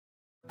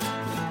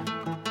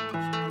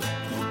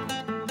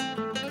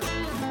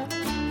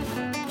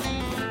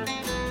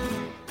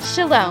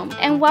Shalom,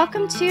 and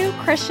welcome to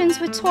Christians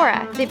with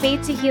Torah, the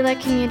Beit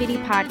Tehillah Community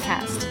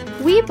Podcast.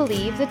 We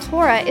believe the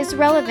Torah is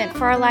relevant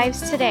for our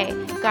lives today,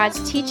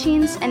 God's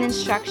teachings and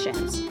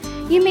instructions.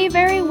 You may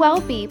very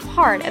well be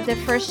part of the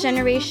first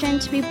generation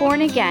to be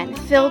born again,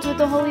 filled with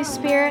the Holy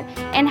Spirit,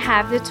 and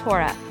have the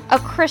Torah, a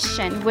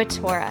Christian with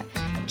Torah.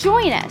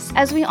 Join us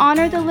as we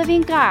honor the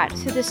living God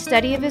through the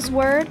study of His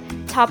Word,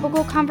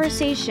 topical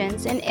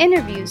conversations, and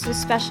interviews with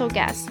special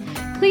guests.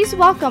 Please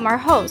welcome our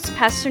hosts,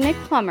 Pastor Nick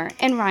Plummer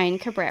and Ryan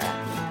Cabrera.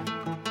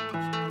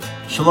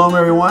 Shalom,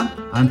 everyone.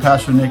 I'm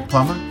Pastor Nick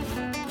Plummer,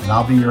 and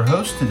I'll be your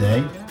host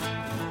today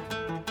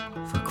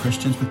for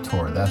Christians with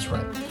Torah. That's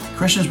right,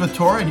 Christians with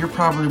Torah, and you're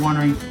probably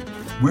wondering,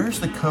 where's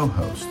the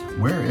co-host?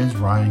 Where is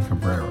Ryan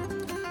Cabrera?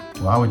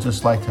 Well, I would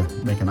just like to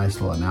make a nice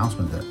little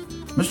announcement that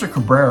Mr.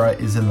 Cabrera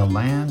is in the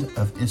land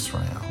of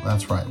Israel.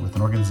 That's right, with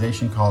an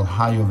organization called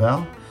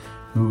Hayovel,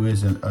 who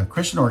is a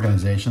Christian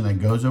organization that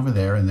goes over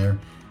there, and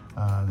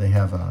they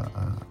have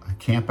a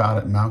camp out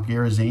at Mount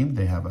Gerizim.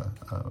 They have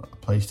a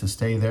place to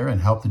stay there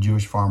and help the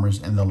Jewish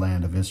farmers in the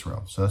land of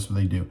Israel. So that's what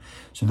they do.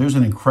 So there's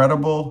an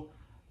incredible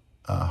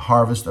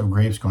harvest of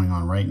grapes going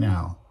on right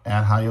now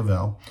at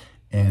Hayovel.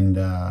 And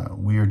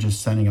we are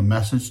just sending a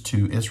message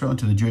to Israel and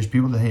to the Jewish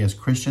people that, hey, as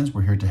Christians,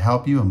 we're here to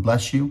help you and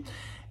bless you.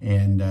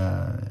 And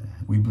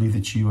we believe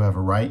that you have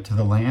a right to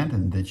the land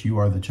and that you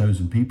are the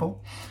chosen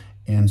people.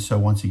 And so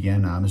once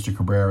again, Mr.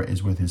 Cabrera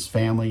is with his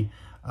family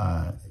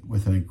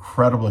with an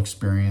incredible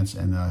experience,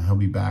 and he'll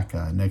be back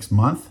next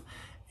month.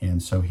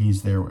 And so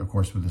he's there, of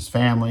course, with his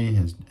family,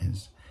 his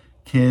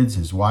kids,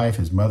 his wife,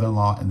 his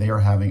mother-in-law, and they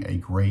are having a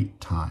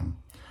great time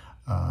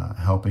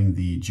helping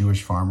the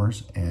Jewish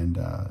farmers and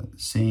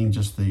seeing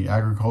just the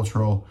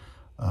agricultural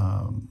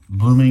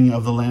blooming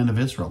of the land of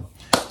Israel.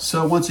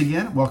 So once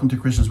again, welcome to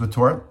Christians with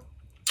Torah.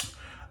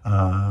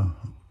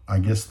 I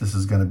guess this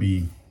is going to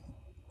be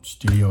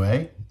Studio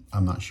A.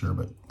 I'm not sure,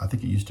 but I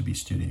think it used to be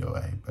Studio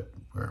A, but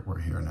we're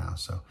here now.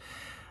 So,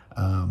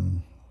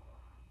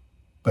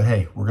 but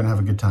hey, we're going to have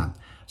a good time.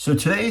 So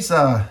today's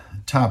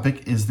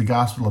topic is the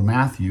Gospel of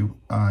Matthew,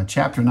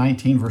 chapter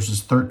 19,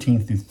 verses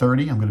 13 through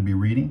 30. I'm going to be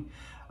reading.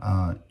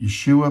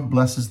 Yeshua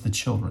blesses the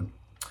children.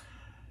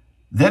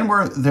 Then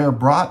were there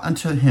brought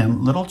unto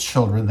him little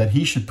children, that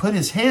he should put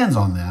his hands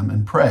on them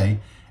and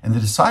pray, and the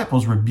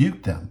disciples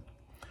rebuked them.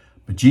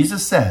 But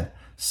Jesus said,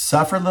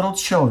 Suffer little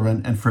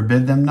children, and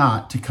forbid them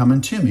not to come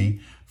unto me,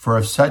 for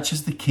of such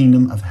is the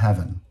kingdom of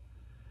heaven.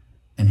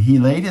 And he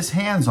laid his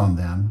hands on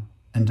them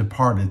and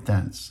departed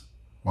thence.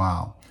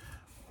 Wow.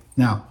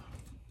 Now,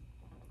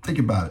 think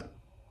about it.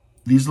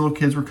 These little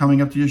kids were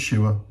coming up to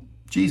Yeshua,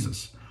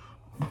 Jesus.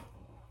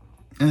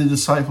 And the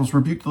disciples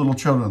rebuked the little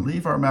children.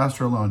 Leave our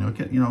master alone.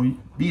 Okay,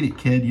 beat it,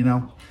 kid,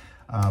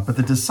 But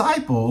the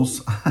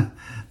disciples,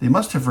 they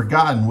must have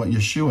forgotten what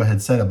Yeshua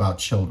had said about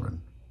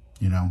children,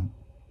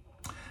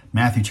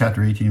 Matthew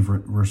chapter 18,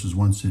 verses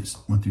 1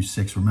 through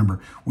 6.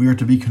 Remember, we are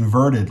to be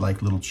converted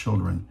like little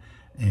children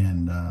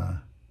and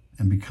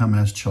become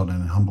as children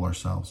and humble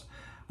ourselves.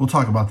 We'll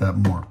talk about that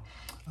more.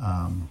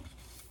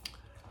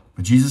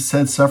 But Jesus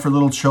said, Suffer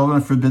little children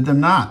and forbid them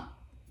not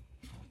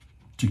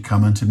to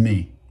come unto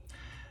me.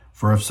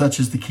 For of such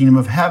is the kingdom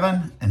of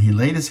heaven. And he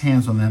laid his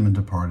hands on them and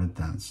departed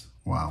thence.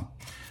 Wow.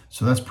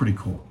 So that's pretty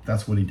cool.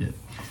 That's what he did.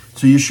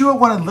 So Yeshua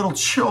wanted little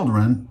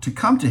children to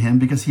come to him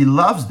because he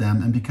loves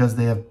them and because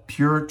they have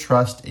pure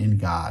trust in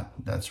God.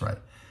 That's right.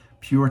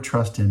 Pure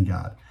trust in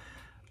God.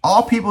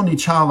 All people need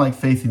childlike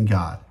faith in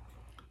God.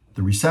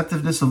 The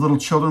receptiveness of little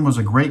children was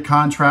a great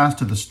contrast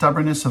to the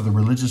stubbornness of the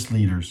religious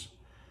leaders,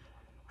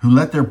 who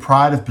let their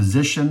pride of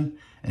position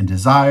and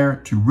desire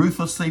to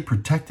ruthlessly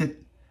protect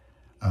it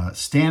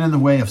stand in the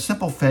way of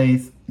simple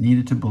faith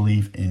needed to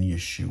believe in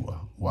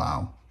Yeshua.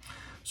 Wow.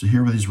 So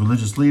here were these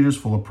religious leaders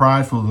full of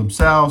pride, full of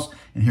themselves,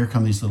 and here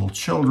come these little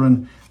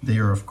children. They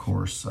are, of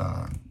course,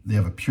 they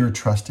have a pure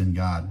trust in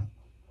God.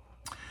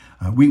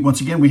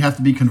 Once again, we have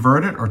to be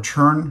converted or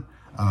turn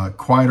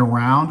quite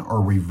around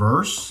or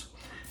reverse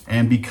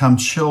and become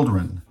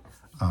children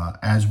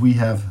as we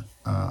have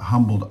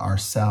humbled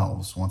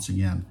ourselves. Once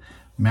again,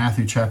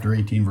 Matthew chapter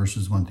 18,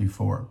 verses 1 through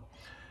 4.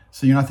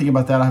 So, I think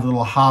about that. I have a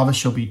little Hava.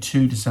 She'll be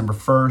 2 December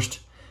 1st.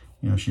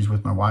 She's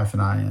with my wife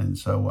and I, and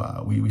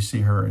so we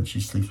see her, and she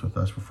sleeps with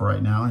us for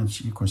right now, and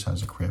she, of course,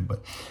 has a crib.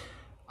 But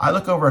I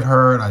look over at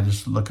her, and I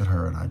just look at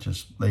her, and I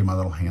just lay my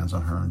little hands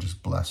on her and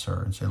just bless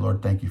her and say,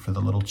 Lord, thank you for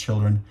the little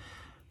children.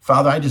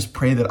 Father, I just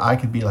pray that I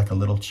could be like a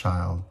little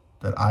child,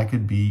 that I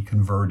could be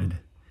converted,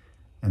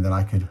 and that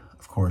I could,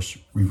 of course,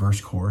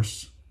 reverse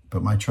course,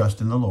 put my trust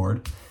in the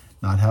Lord,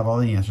 not have all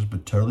the answers,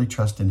 but totally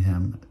trust in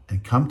him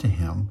and come to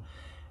him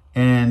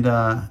and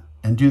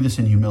do this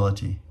in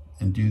humility.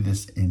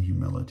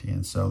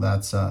 And so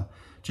that's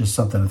just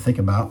something to think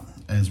about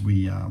as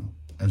we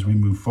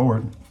move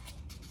forward.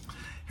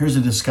 Here's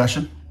a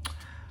discussion.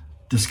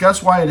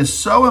 Discuss why it is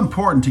so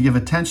important to give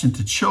attention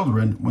to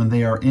children when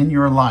they are in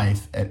your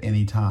life at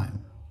any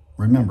time.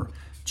 Remember,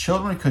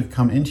 children could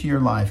come into your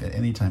life at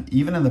any time,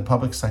 even in the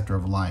public sector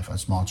of life. A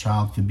small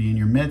child could be in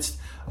your midst.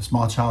 A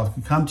small child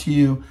could come to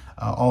you,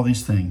 all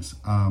these things.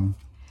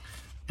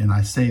 And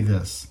I say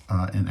this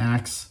in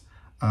Acts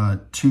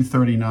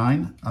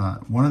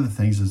 2:39. One of the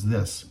things is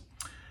this: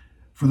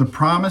 for the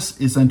promise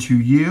is unto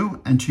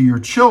you and to your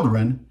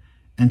children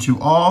and to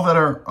all that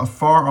are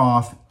afar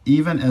off,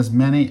 even as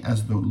many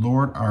as the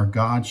Lord our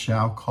God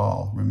shall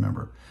call.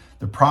 Remember,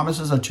 the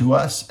promises are to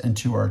us and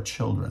to our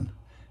children,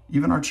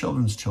 even our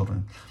children's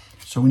children.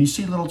 So when you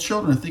see little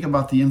children, think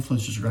about the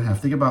influences you're going to have.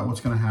 Think about what's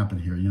going to happen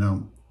here.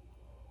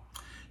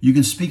 You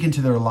can speak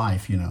into their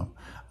life.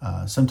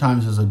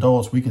 Sometimes as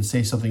adults, we could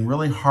say something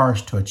really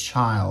harsh to a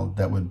child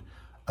that would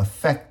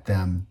affect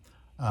them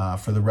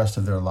for the rest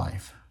of their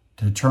life,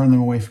 to turn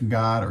them away from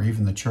God or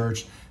even the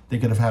church. They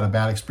could have had a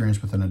bad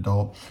experience with an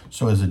adult.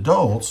 So as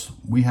adults,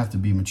 we have to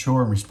be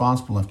mature and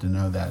responsible enough to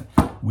know that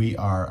we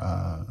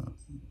are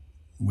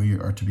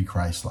to be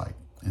Christ-like.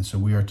 And so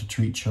we are to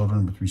treat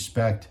children with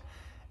respect.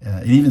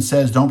 It even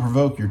says, don't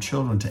provoke your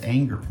children to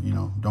anger.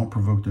 Don't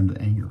provoke them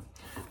to anger.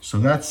 So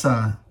that's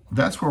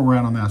where we're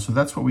at on that. So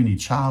that's what we need,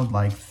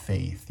 childlike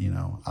faith.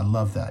 I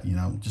love that,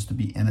 just to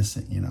be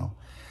innocent,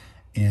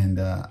 And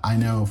I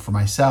know for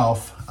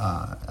myself,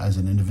 as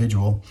an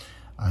individual,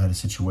 I had a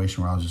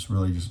situation where I was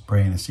just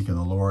praying and seeking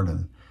the Lord,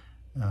 and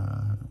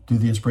through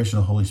the inspiration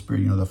of the Holy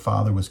Spirit, the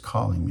Father was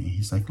calling me.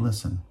 He's like,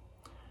 listen,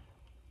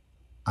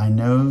 I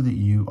know that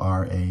you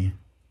are a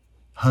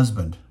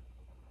husband,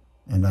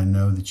 and I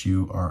know that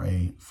you are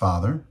a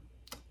father,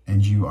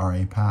 and you are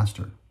a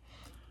pastor,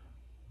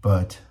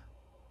 but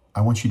I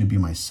want you to be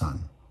my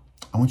son.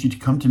 I want you to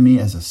come to me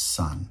as a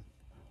son,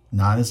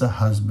 not as a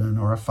husband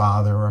or a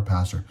father or a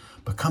pastor,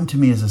 but come to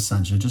me as a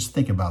son. So just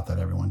think about that,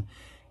 everyone.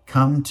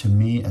 Come to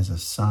me as a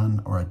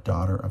son or a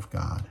daughter of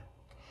God.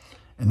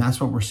 And that's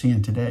what we're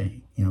seeing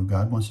today.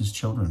 God wants his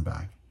children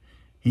back.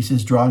 He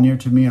says, draw near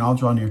to me and I'll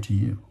draw near to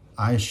you.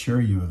 I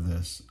assure you of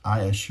this.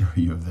 I assure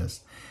you of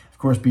this. Of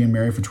course, being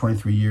married for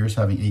 23 years,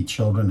 having 8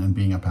 children, and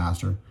being a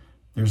pastor,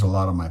 there's a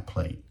lot on my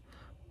plate.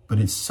 But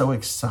it's so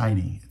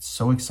exciting. It's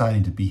so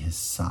exciting to be his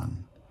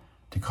son,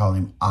 to call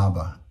him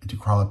Abba, and to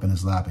crawl up in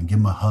his lap and give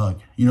him a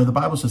hug. The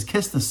Bible says,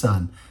 kiss the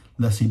son,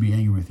 lest he be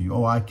angry with you.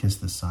 Oh, I kiss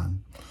the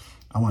son.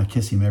 I want to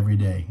kiss him every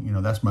day.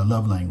 That's my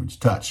love language,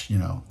 touch,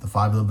 the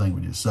 5 love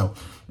languages. So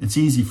it's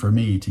easy for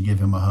me to give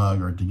him a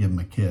hug or to give him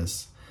a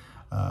kiss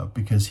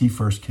because he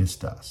first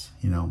kissed us.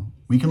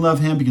 We can love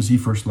him because he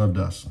first loved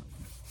us.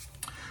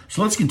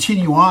 So let's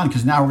continue on,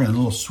 because now we're going to do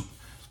a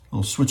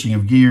little switching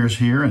of gears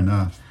here, and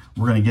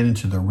we're going to get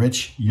into the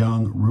rich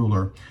young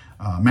ruler.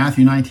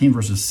 Matthew 19,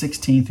 verses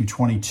 16 through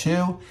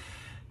 22.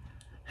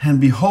 And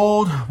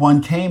behold,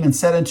 one came and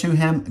said unto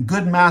him,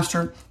 Good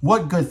master,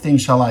 what good thing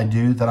shall I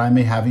do that I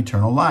may have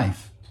eternal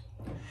life?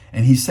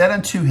 And he said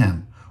unto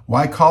him,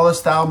 Why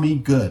callest thou me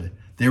good?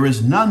 There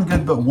is none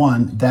good but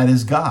one, that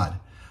is God.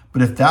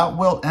 But if thou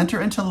wilt enter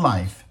into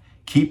life,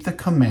 keep the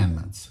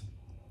commandments.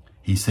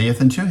 He saith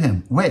unto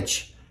him,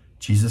 Which?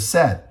 Jesus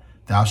said,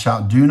 Thou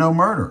shalt do no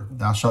murder.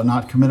 Thou shalt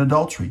not commit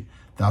adultery.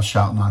 Thou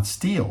shalt not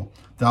steal.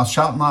 Thou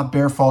shalt not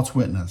bear false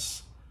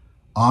witness.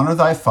 Honor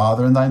thy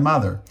father and thy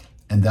mother,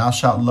 and thou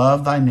shalt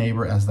love thy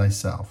neighbor as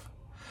thyself.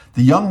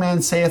 The young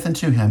man saith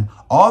unto him,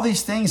 All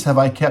these things have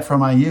I kept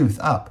from my youth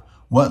up.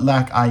 What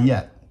lack I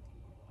yet?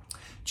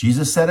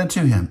 Jesus said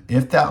unto him,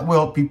 If thou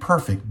wilt be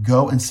perfect,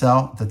 go and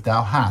sell that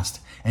thou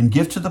hast, and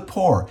give to the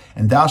poor,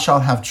 and thou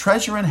shalt have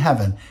treasure in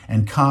heaven,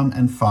 and come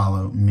and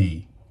follow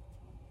me.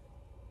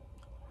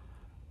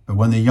 But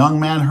when the young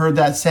man heard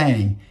that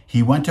saying,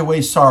 he went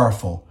away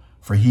sorrowful,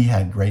 for he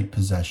had great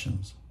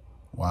possessions.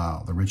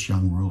 Wow, the rich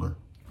young ruler.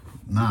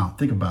 Now,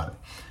 think about it.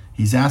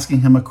 He's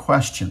asking him a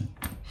question.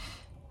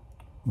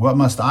 What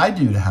must I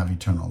do to have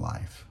eternal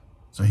life?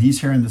 So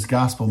he's hearing this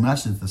gospel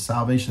message, the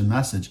salvation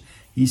message.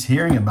 He's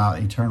hearing about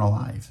eternal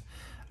life.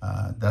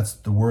 That's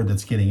the word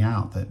that's getting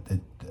out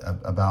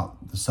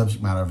about the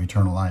subject matter of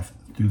eternal life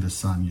through the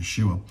Son,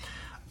 Yeshua.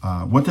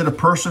 What did a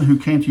person who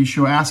came to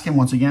Yeshua ask him?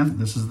 Once again,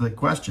 this is the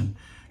question.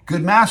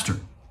 Good master,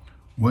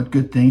 what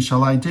good thing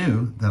shall I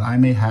do that I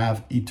may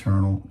have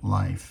eternal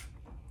life?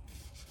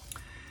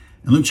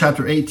 In Luke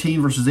chapter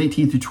 18, verses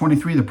 18 through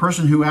 23, the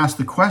person who asked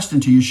the question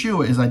to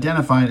Yeshua is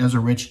identified as a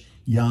rich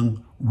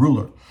young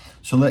ruler.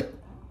 So let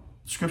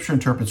Scripture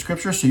interpret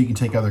Scripture, so you can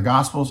take other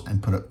Gospels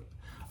and put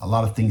a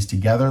lot of things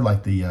together,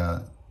 like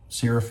the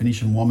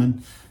Syrophoenician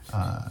woman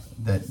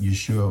that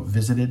Yeshua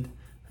visited,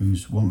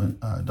 whose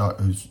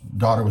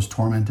daughter was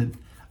tormented,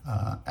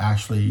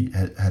 actually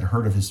had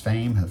heard of his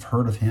fame, have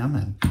heard of him,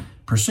 and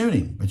pursued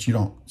him. But you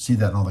don't see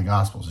that in all the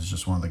Gospels. It's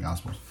just one of the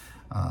Gospels.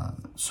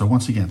 So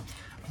once again,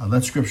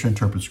 let Scripture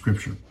interpret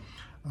Scripture.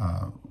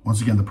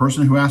 Once again, the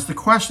person who asked the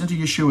question to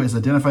Yeshua is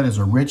identified as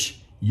a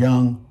rich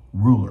young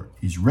ruler.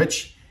 He's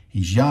rich,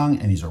 he's young,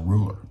 and he's a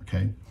ruler.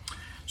 Okay.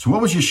 So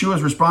what was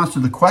Yeshua's response to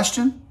the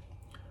question?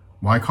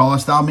 Why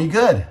callest thou me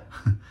good?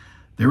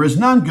 There is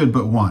none good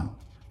but one,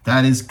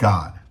 that is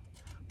God.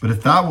 But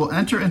if thou wilt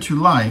enter into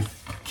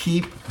life,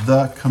 keep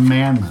the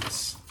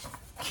commandments.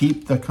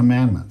 Keep the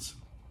commandments.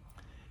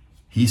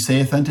 He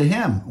saith unto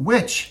him,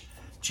 Which?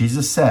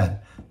 Jesus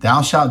said,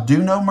 Thou shalt do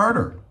no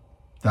murder.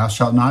 Thou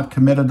shalt not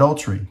commit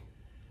adultery.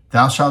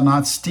 Thou shalt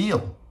not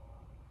steal.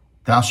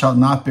 Thou shalt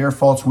not bear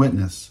false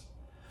witness.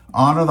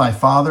 Honor thy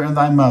father and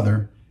thy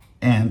mother,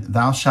 and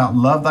thou shalt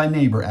love thy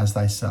neighbor as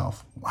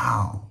thyself.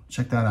 Wow,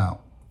 check that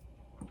out.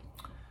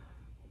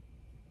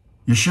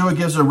 Yeshua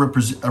gives a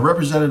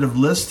representative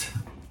list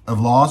of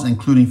laws,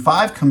 including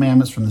 5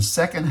 commandments from the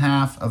second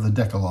half of the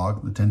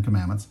Decalogue, the 10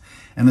 commandments,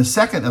 and the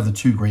second of the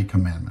 2 great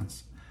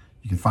commandments.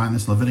 You can find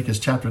this Leviticus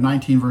chapter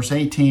 19, verse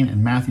 18,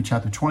 and Matthew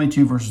chapter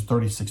 22, verses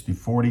 36 to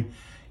 40.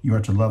 You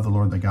are to love the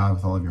Lord thy God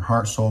with all of your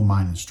heart, soul,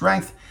 mind, and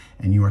strength,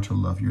 and you are to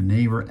love your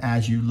neighbor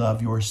as you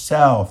love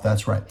yourself.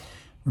 That's right.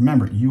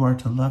 Remember, you are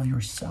to love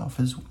yourself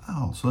as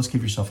well. So let's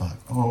give yourself a hug.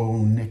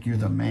 Oh, Nick, you're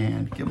the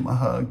man. Give him a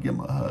hug. Give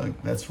him a hug.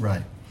 That's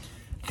right.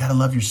 You got to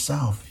love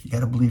yourself. You got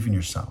to believe in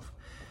yourself.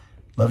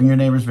 Loving your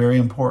neighbor is very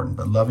important,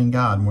 but loving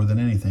God more than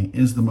anything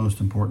is the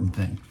most important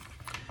thing.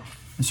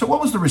 And so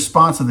what was the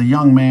response of the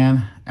young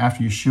man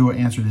after Yeshua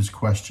answered his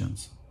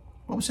questions?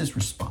 What was his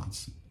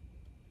response?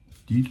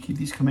 Do you keep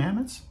these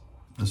commandments?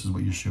 This is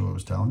what Yeshua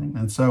was telling him.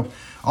 And so,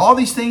 all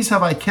these things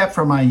have I kept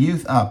from my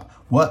youth up.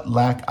 What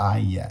lack I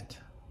yet?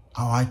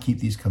 Oh, I keep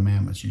these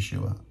commandments,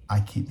 Yeshua.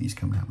 I keep these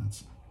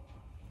commandments.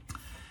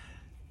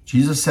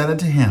 Jesus said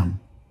unto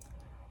him,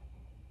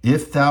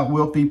 If thou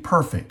wilt be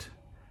perfect,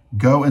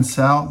 go and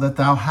sell that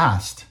thou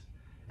hast,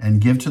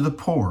 and give to the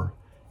poor,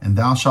 and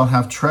thou shalt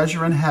have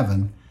treasure in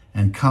heaven,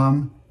 and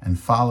come and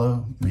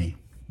follow me.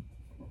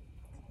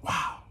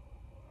 Wow.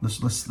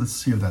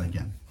 Let's hear that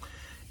again.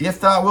 If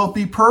thou wilt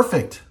be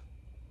perfect.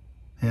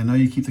 Hey, I know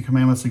you keep the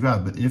commandments of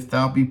God, but if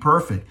thou be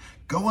perfect,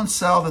 go and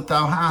sell that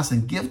thou hast,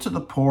 and give to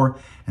the poor,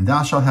 and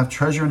thou shalt have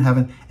treasure in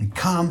heaven, and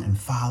come and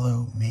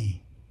follow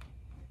me.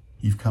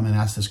 You've come and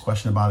asked this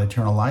question about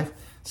eternal life.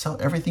 Sell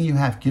everything you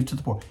have, give to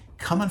the poor.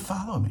 Come and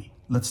follow me.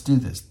 Let's do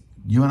this.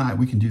 You and I,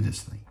 we can do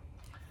this thing.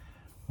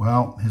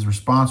 Well, his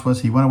response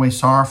was he went away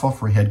sorrowful,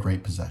 for he had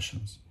great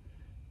possessions.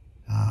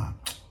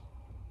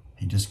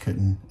 He just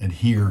couldn't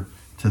adhere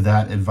to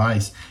that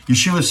advice.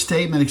 Yeshua's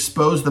statement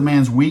exposed the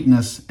man's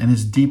weakness and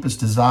his deepest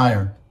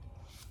desire.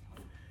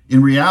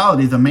 In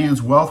reality, the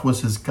man's wealth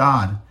was his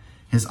God,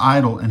 his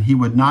idol, and he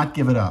would not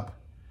give it up.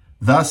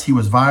 Thus, he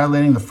was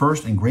violating the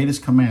first and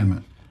greatest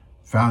commandment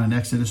found in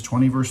Exodus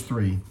 20, verse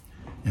 3,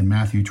 and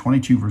Matthew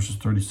 22, verses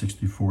 36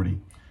 to 40.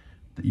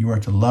 That you are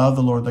to love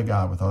the Lord thy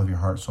God with all of your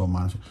heart, soul,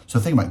 mind. So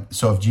think about it.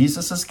 So if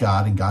Jesus is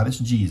God and God is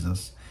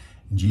Jesus,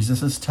 and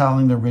Jesus is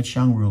telling the rich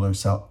young ruler,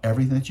 sell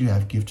everything that you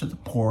have, give to the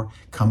poor,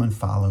 come and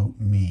follow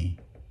me.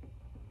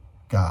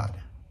 God.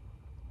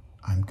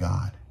 I'm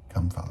God.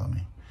 Come follow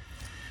me.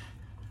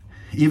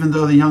 Even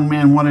though the young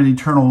man wanted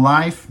eternal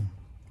life,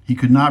 he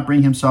could not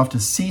bring himself to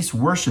cease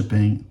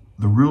worshiping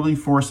the ruling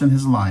force in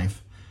his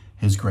life,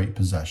 his great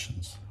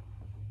possessions.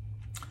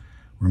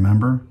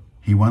 Remember,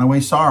 he went away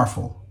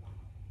sorrowful,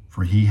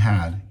 for he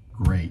had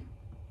great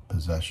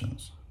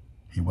possessions.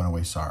 He went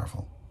away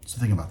sorrowful. So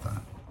think about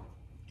that.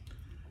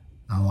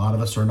 Now, a lot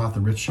of us are not the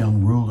rich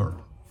young ruler,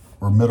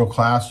 or middle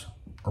class,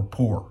 or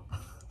poor.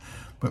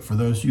 But for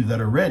those of you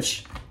that are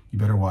rich, you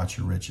better watch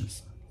your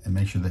riches and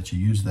make sure that you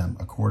use them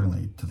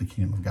accordingly to the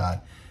kingdom of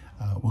God.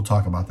 We'll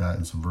talk about that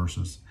in some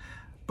verses.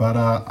 But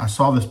I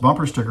saw this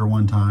bumper sticker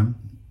one time.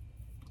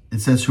 It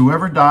says,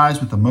 whoever dies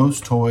with the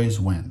most toys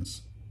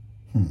wins.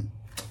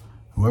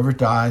 Whoever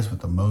dies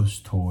with the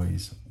most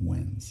toys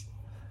wins.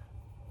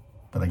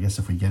 But I guess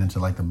if we get into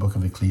like the book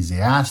of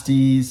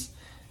Ecclesiastes,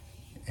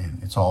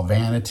 and it's all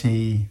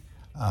vanity,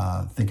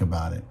 think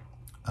about it.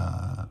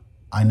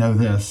 I know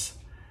this.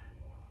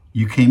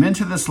 You came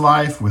into this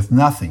life with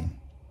nothing,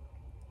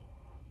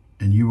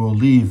 and you will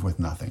leave with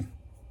nothing.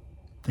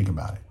 Think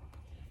about it.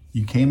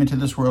 You came into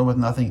this world with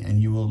nothing,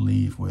 and you will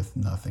leave with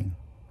nothing.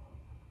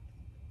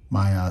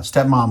 My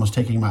stepmom was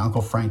taking my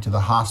Uncle Frank to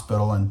the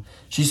hospital, and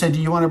she said,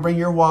 do you want to bring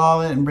your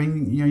wallet and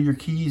bring your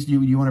keys?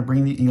 Do you want to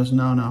bring the... He goes,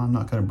 no, I'm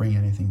not going to bring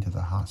anything to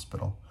the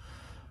hospital.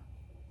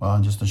 Well,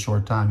 in just a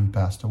short time, he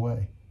passed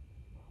away.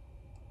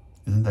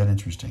 Isn't that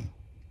interesting?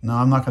 No,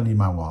 I'm not going to need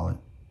my wallet.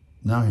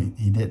 No,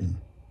 he didn't.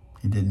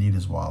 He didn't need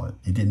his wallet.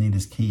 He didn't need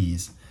his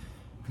keys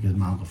because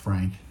my Uncle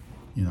Frank,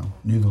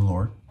 knew the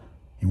Lord.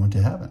 He went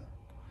to heaven.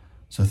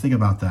 So think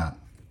about that.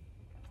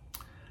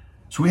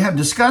 So we have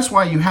discussed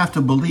why you have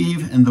to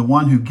believe in the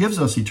one who gives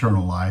us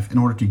eternal life in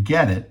order to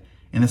get it.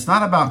 And it's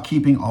not about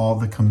keeping all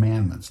the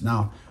commandments.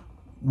 Now,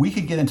 we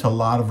could get into a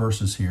lot of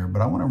verses here,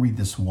 but I want to read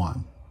this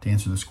one to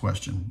answer this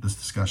question, this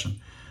discussion.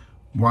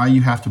 Why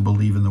you have to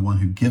believe in the one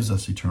who gives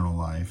us eternal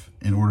life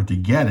in order to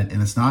get it.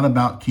 And it's not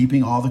about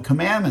keeping all the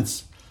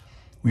commandments.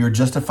 We are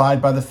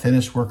justified by the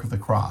finished work of the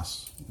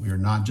cross. We are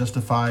not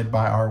justified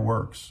by our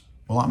works.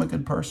 Well, I'm a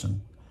good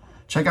person.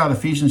 Check out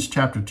Ephesians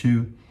chapter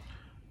 2,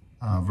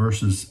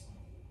 verses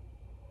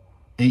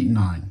 8 and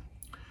 9.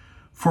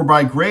 For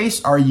by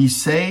grace are ye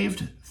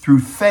saved through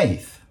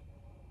faith,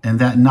 and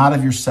that not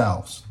of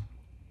yourselves.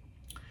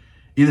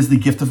 It is the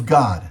gift of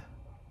God,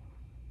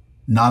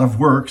 not of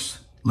works,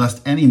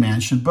 lest any man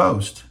should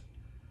boast.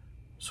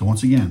 So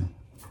once again,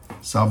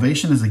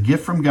 salvation is a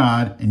gift from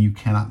God, and you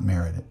cannot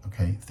merit it.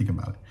 Okay, think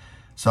about it.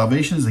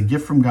 Salvation is a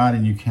gift from God,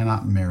 and you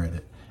cannot merit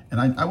it.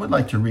 And I would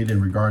like to read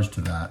in regards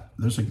to that.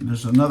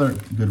 There's another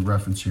good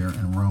reference here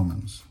in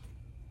Romans.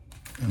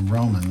 In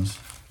Romans,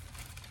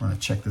 we're going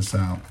to check this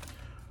out.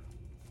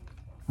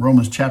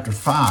 Romans chapter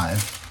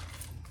 5,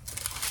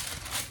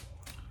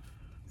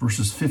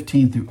 verses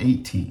 15 through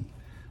 18.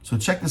 So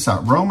check this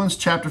out. Romans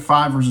chapter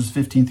 5, verses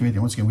 15 through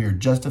 18. Once again, we are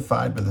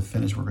justified by the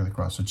finished work of the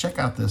cross. So check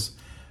out this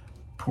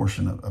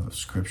portion of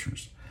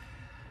scriptures.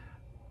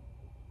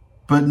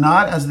 But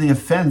not as the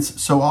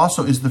offense, so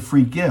also is the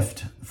free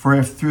gift. For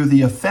if through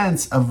the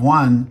offense of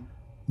one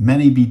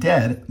many be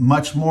dead,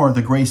 much more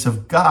the grace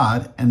of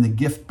God and the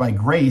gift by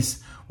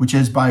grace, which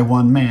is by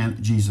one man,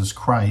 Jesus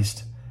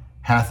Christ,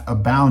 hath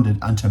abounded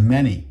unto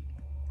many.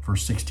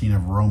 Verse 16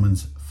 of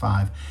Romans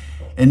 5.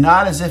 And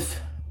not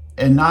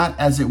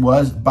as it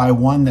was by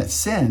one that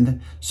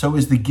sinned, so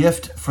is the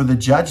gift for the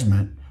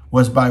judgment,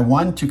 was by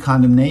one to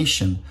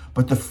condemnation,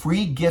 but the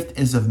free gift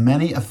is of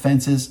many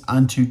offenses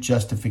unto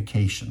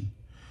justification.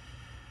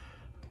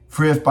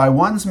 For if by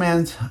one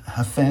man's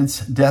offense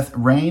death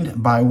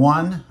reigned by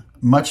one,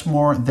 much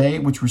more they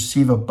which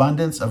receive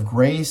abundance of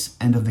grace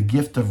and of the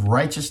gift of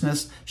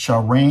righteousness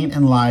shall reign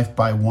in life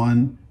by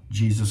one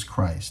Jesus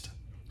Christ.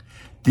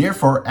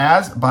 Therefore,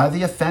 as by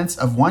the offense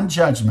of one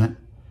judgment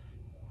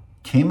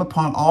came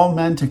upon all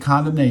men to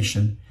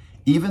condemnation,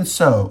 even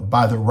so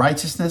by the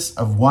righteousness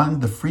of one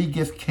the free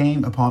gift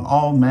came upon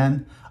all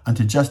men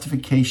unto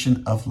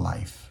justification of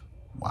life.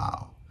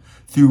 Wow.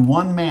 Through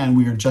one man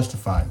we are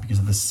justified because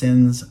of the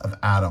sins of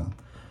Adam,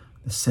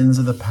 the sins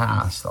of the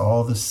past,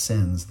 all the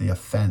sins, the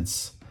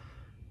offense.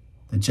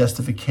 The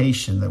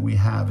justification that we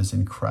have is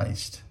in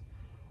Christ.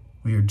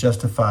 We are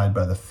justified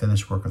by the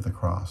finished work of the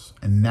cross,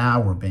 and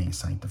now we're being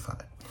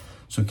sanctified.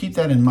 So keep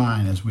that in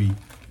mind as we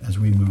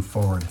move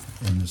forward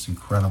in this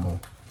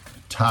incredible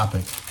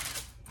topic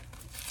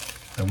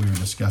that we were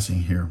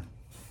discussing here.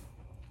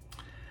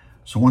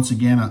 So once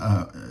again,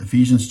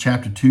 Ephesians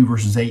chapter 2,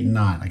 verses 8 and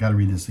 9. I got to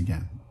read this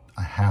again.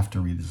 I have to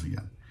read this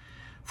again.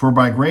 For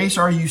by grace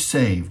are you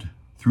saved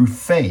through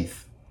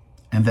faith,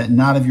 and that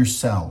not of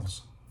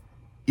yourselves.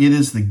 It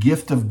is the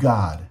gift of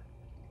God,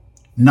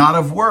 not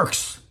of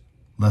works,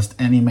 lest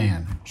any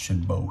man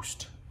should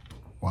boast.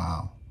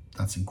 Wow,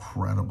 that's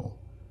incredible.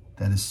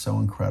 That is so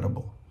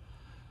incredible.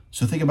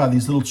 So think about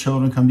these little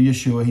children come to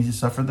Yeshua. He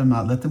suffered them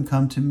not. Let them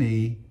come to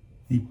me.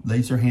 He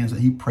lays their hands.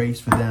 He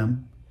prays for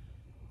them.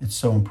 It's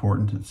so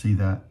important to see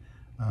that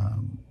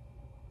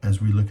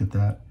as we look at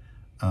that.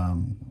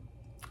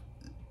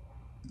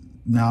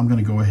 Now I'm going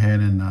to go ahead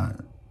and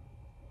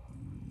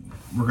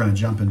we're going to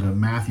jump into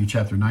Matthew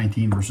chapter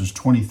 19, verses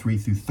 23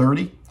 through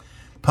 30.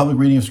 Public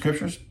reading of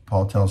scriptures.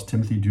 Paul tells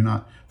Timothy, do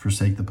not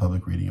forsake the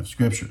public reading of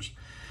scriptures.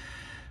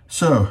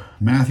 So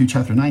Matthew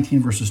chapter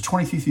 19, verses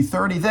 23 through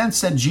 30. Then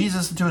said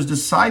Jesus unto his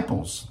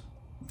disciples,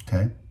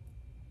 okay,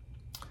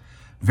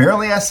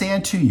 verily I say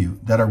unto you,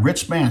 that a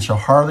rich man shall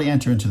hardly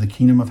enter into the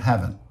kingdom of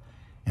heaven.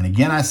 And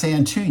again I say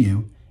unto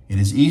you, it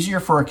is easier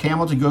for a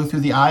camel to go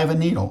through the eye of a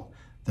needle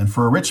than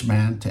for a rich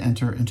man to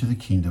enter into the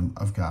kingdom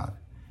of God.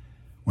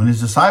 When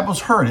his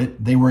disciples heard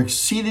it, they were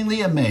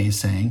exceedingly amazed,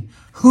 saying,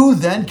 who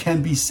then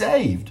can be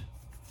saved?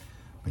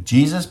 But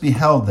Jesus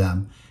beheld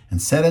them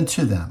and said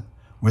unto them,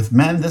 with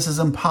men this is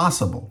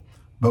impossible,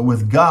 but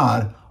with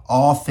God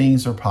all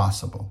things are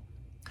possible.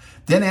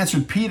 Then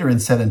answered Peter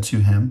and said unto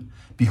him,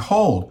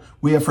 behold,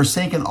 we have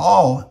forsaken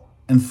all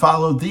and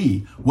followed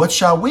thee. What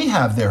shall we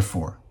have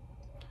therefore?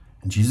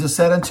 And Jesus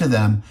said unto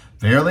them,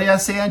 verily I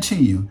say unto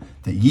you,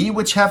 that ye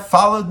which have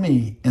followed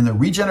me in the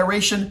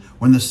regeneration,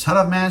 when the Son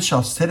of Man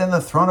shall sit in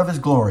the throne of his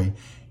glory,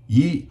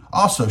 ye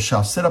also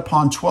shall sit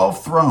upon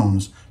 12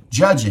 thrones,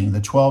 judging the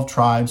 12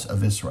 tribes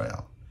of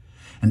Israel.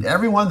 And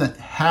everyone that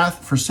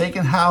hath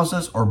forsaken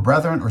houses, or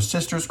brethren, or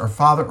sisters, or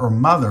father, or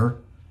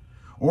mother,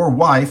 or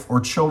wife, or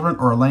children,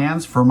 or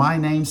lands, for my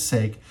name's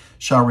sake,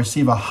 shall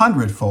receive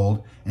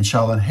 100-fold, and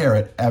shall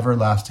inherit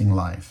everlasting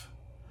life.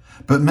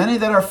 But many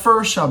that are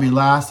first shall be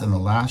last, and the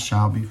last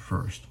shall be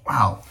first.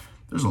 Wow,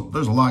 there's a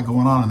lot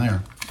going on in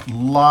there. A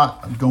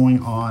lot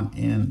going on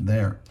in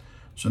there.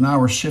 So now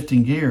we're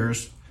shifting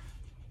gears,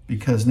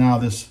 because now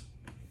this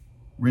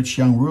rich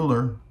young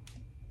ruler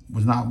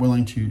was not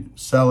willing to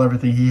sell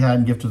everything he had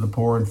and give to the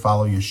poor and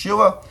follow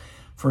Yeshua,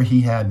 for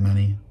he had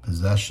many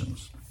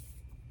possessions.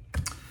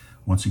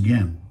 Once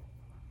again,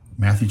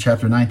 Matthew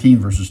chapter 19,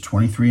 verses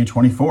 23 and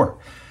 24.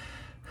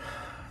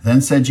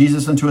 Then said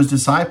Jesus unto his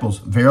disciples,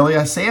 verily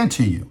I say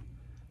unto you,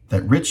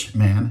 that a rich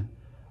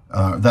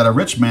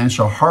man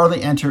shall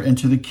hardly enter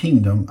into the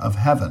kingdom of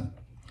heaven.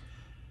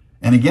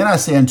 And again I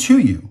say unto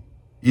you,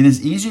 it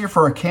is easier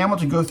for a camel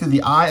to go through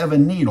the eye of a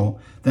needle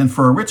than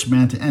for a rich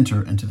man to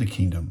enter into the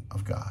kingdom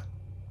of God.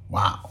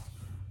 Wow.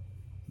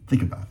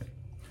 Think about it.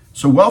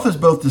 So wealth is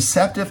both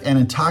deceptive and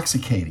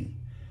intoxicating.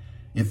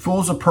 It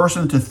fools a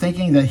person into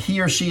thinking that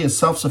he or she is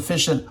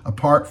self-sufficient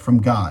apart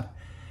from God.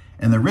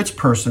 And the rich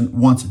person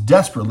wants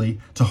desperately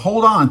to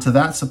hold on to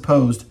that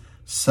supposed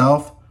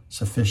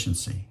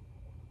self-sufficiency.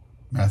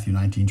 Matthew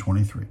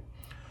 19:23.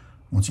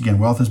 Once again,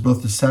 wealth is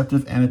both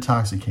deceptive and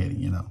intoxicating,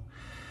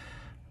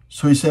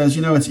 So he says,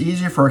 it's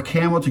easier for a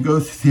camel to go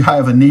through the eye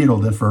of a needle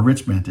than for a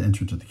rich man to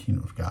enter into the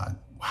kingdom of God.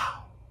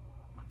 Wow.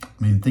 I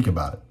mean, think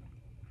about it.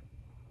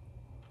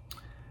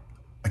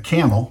 A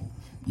camel,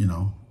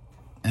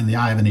 and the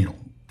eye of a needle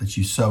that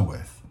you sew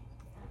with.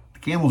 The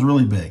camel's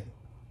really big.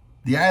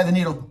 The eye of the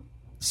needle,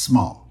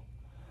 small.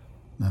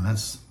 Now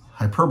that's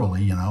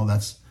hyperbole,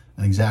 that's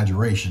an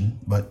exaggeration,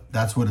 but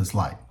that's what it's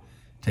like.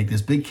 Take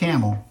this big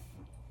camel,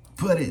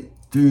 put it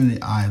through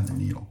the eye of the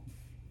needle.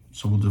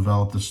 So we'll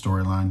develop this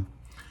storyline.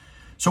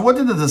 So what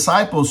did the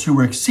disciples who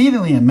were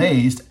exceedingly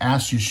amazed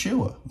ask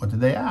Yeshua? What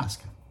did they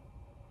ask?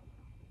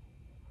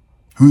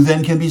 Who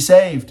then can be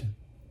saved?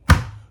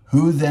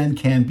 Who then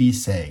can be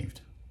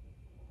saved?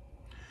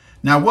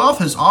 Now, wealth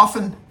has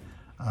often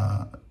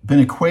been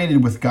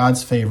equated with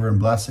God's favor and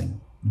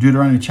blessing.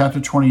 Deuteronomy chapter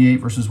 28,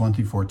 verses 1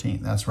 through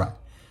 14. That's right.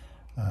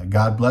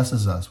 God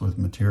blesses us with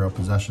material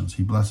possessions.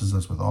 He blesses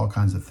us with all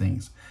kinds of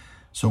things.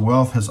 So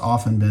wealth has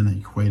often been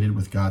equated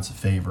with God's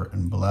favor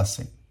and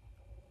blessing.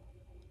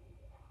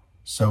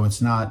 So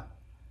it's not,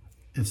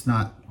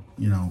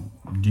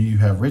 do you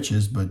have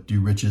riches, but do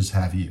riches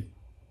have you?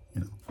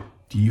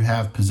 Do you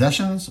have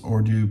possessions,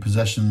 or do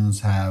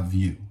possessions have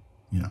you?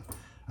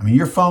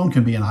 Your phone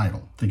can be an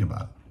idol. Think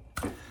about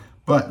it.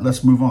 But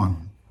let's move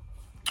on.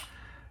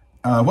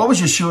 What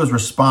was Yeshua's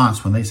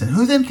response when they said,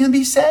 who then can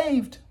be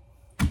saved?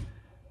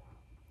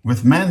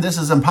 With men, this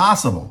is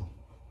impossible.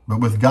 But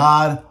with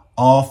God,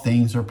 all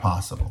things are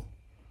possible.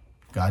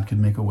 God could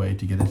make a way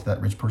to get into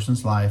that rich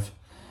person's life,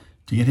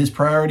 to get his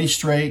priorities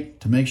straight,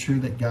 to make sure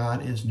that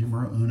God is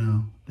numero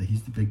uno, that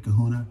he's the big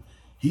kahuna.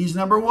 He's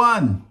number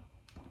one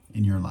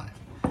in your life.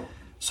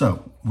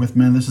 So, with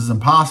men, this is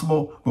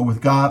impossible, but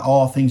with God,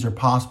 all things are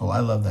possible.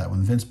 I love that.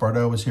 When Vince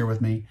Bardot was here with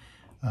me,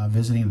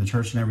 visiting the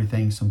church and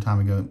everything some time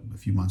ago, a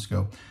few months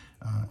ago,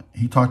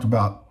 he talked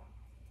about,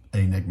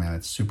 hey, Nick, man,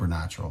 it's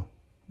supernatural.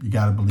 You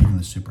got to believe in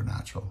the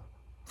supernatural.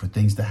 For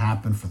things to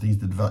happen, for things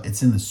to develop,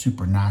 it's in the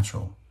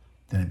supernatural,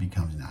 then it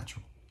becomes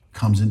natural.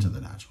 Comes into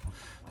the natural.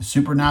 The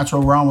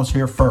supernatural realm was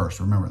here first.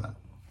 Remember that.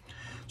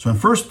 So in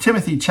 1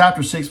 Timothy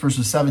chapter 6,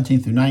 verses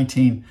 17 through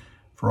 19,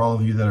 for all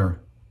of you that are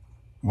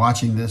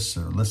watching this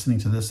or listening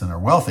to this and are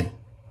wealthy,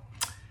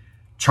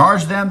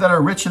 charge them that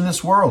are rich in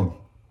this world,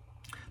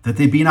 that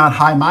they be not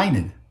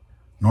high-minded,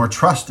 nor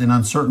trust in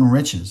uncertain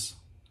riches,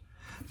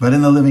 but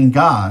in the living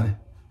God,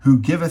 who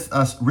giveth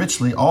us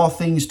richly all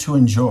things to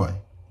enjoy,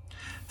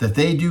 that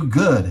they do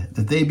good,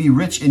 that they be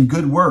rich in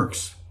good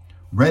works,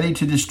 ready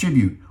to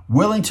distribute,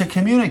 willing to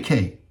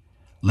communicate,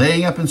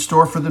 laying up in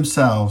store for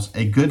themselves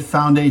a good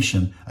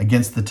foundation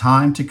against the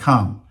time to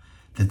come,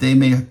 that they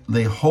may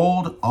lay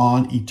hold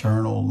on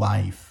eternal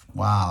life.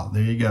 Wow,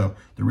 there you go.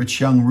 The rich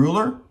young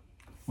ruler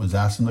was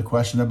asking the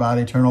question about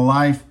eternal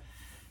life.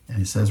 And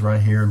he says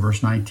right here in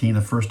verse 19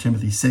 of 1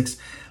 Timothy 6,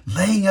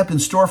 laying up in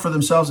store for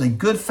themselves a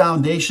good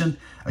foundation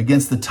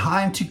against the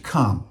time to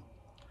come,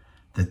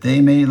 that they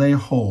may lay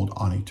hold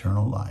on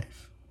eternal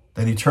life.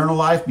 That eternal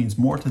life means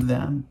more to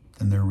them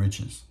than their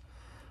riches.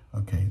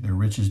 Okay, their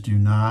riches do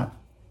not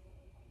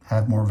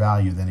have more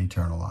value than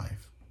eternal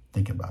life.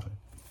 Think about it.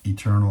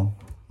 Eternal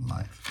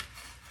life.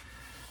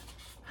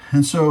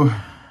 And so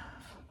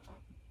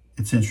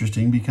it's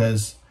interesting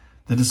because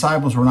the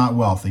disciples were not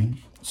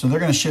wealthy. So they're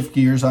going to shift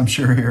gears, I'm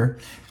sure, here.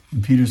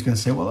 And Peter's going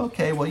to say, well,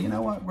 okay, well, you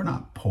know what? We're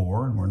not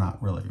poor and we're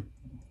not really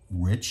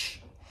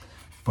rich.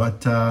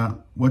 But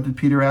what did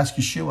Peter ask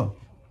Yeshua?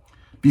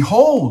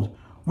 Behold,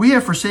 we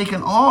have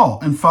forsaken all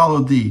and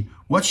followed thee.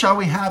 What shall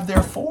we have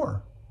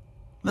therefore?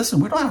 Listen,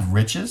 we don't have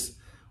riches.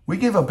 We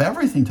gave up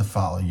everything to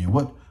follow you.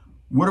 What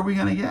are we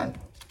going to get?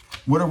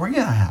 What are we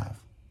going to have?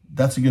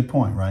 That's a good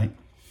point, right?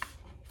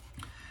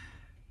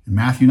 In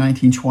Matthew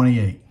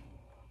 19:28,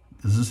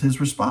 this is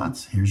his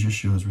response. Here's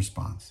Yeshua's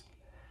response.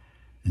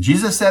 And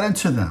Jesus said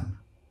unto them,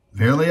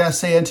 verily I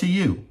say unto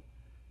you,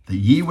 that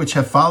ye which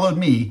have followed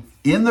me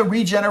in the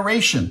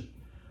regeneration,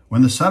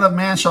 when the Son of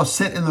Man shall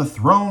sit in the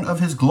throne of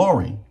his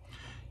glory,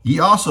 ye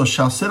also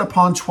shall sit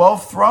upon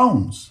 12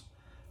 thrones,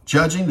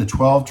 judging the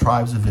 12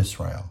 tribes of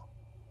Israel.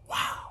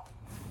 Wow.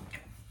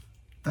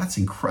 That's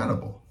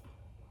incredible.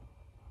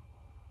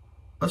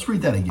 Let's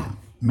read that again.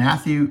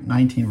 Matthew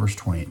 19, verse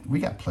 28. We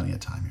got plenty of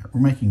time here.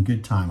 We're making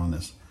good time on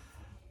this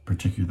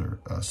particular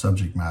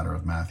subject matter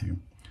of Matthew.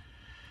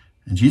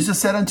 And Jesus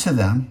said unto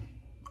them,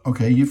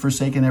 okay, you've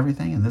forsaken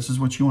everything, and this is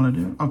what you want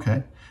to do?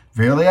 Okay.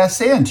 Verily I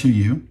say unto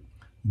you,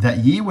 that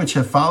ye which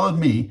have followed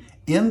me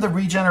in the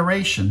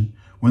regeneration,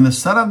 when the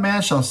Son of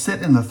Man shall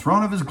sit in the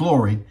throne of his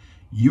glory,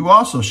 you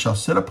also shall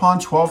sit upon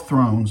 12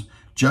 thrones,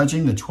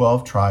 judging the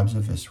 12 tribes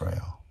of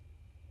Israel.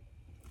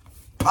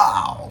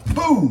 Pow!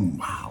 Boom!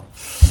 Wow!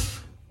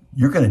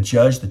 You're going to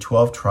judge the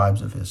 12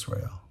 tribes of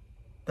Israel.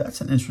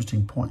 That's an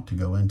interesting point to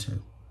go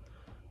into.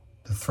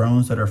 The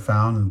thrones that are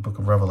found in the book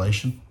of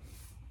Revelation.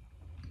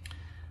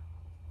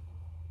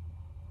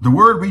 The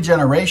word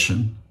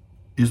regeneration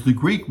is the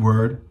Greek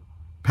word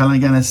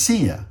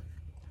palingenesia.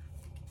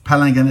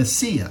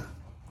 Palingenesia.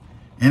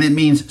 And it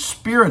means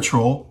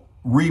spiritual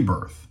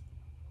rebirth,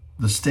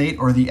 the state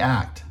or the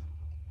act,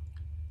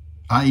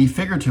 i.e.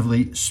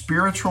 figuratively,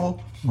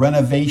 spiritual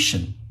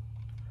renovation,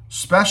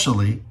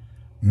 especially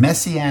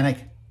messianic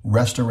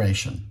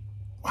restoration.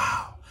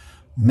 Wow.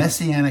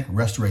 Messianic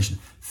restoration.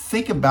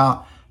 Think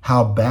about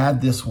how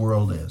bad this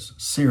world is.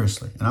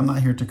 Seriously. And I'm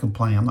not here to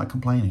complain. I'm not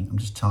complaining. I'm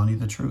just telling you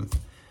the truth.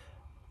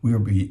 We are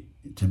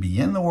to be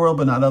in the world,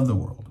 but not of the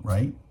world,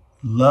 right?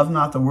 Love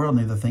not the world,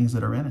 neither the things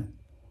that are in it.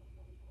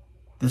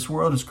 This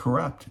world is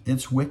corrupt.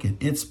 It's wicked.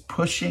 It's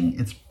pushing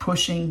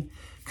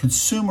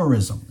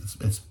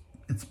consumerism.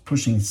 It's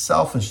pushing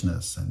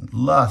selfishness and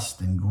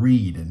lust and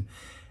greed and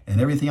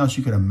everything else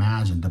you could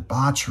imagine,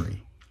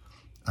 debauchery.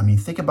 I mean,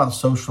 think about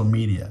social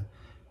media.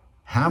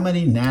 How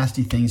many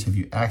nasty things have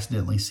you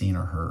accidentally seen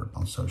or heard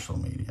on social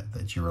media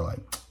that you were like,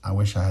 I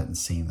wish I hadn't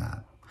seen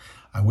that.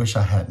 I wish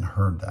I hadn't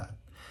heard that.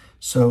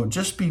 So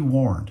just be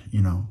warned,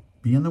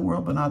 be in the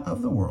world, but not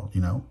of the world,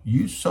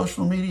 Use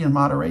social media in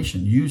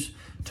moderation. Use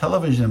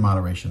television in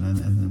moderation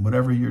and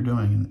whatever you're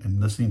doing and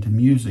listening to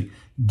music.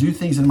 Do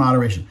things in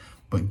moderation,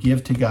 but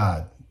give to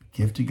God.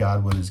 Give to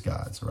God what is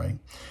God's, right?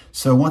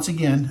 So once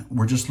again,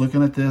 we're just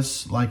looking at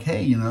this like,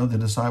 hey, the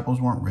disciples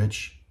weren't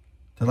rich.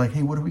 They're like,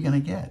 hey, what are we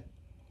going to get?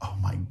 Oh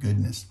my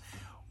goodness.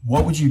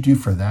 What would you do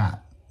for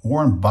that?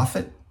 Warren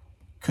Buffett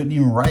couldn't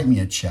even write me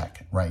a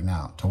check right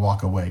now to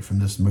walk away from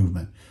this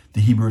movement,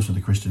 the Hebrews of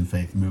the Christian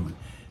faith movement.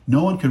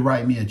 No one could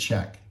write me a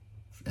check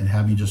and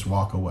have me just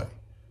walk away.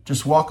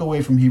 Just walk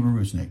away from Hebrew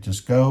Roots, Nick.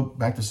 Just go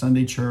back to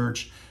Sunday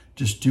church.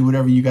 Just do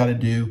whatever you got to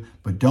do,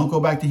 but don't go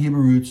back to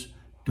Hebrew Roots.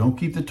 Don't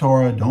keep the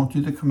Torah. Don't do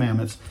the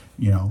commandments.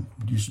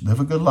 Just live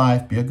a good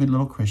life. Be a good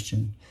little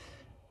Christian.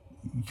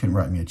 You couldn't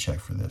write me a check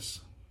for this.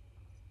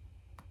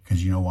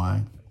 Because you know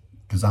why?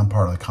 Because I'm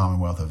part of the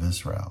Commonwealth of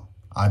Israel.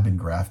 I've been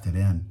grafted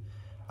in.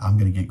 I'm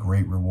going to get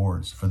great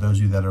rewards. For those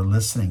of you that are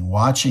listening,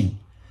 watching,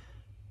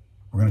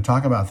 we're going to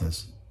talk about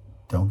this.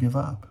 Don't give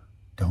up.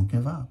 Don't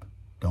give up.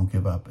 Don't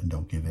give up and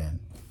don't give in.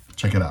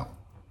 Check it out.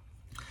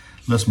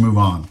 Let's move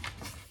on.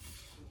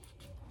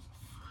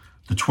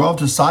 The 12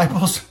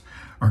 disciples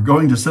are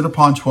going to sit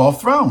upon 12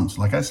 thrones,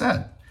 like I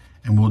said,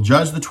 and will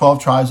judge the 12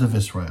 tribes of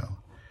Israel.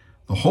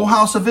 The whole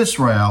house of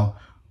Israel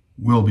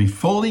will be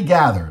fully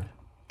gathered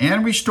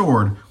and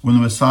restored when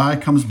the Messiah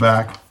comes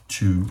back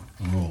to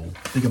rule.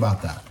 Think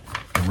about that.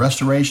 The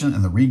restoration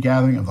and the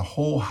regathering of the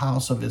whole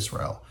house of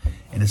Israel.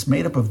 And it's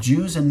made up of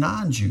Jews and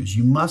non-Jews.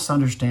 You must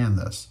understand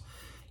this.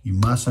 You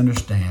must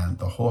understand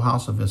the whole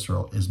house of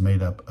Israel is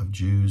made up of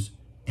Jews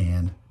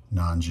and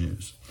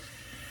non-Jews.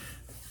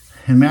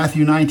 In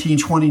Matthew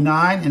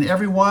 19:29, and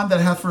everyone that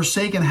hath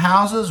forsaken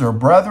houses or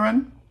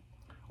brethren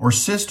or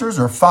sisters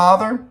or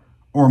father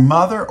or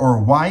mother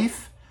or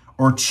wife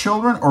or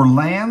children or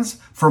lands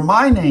for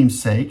my name's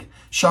sake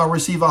shall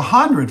receive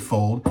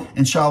 100-fold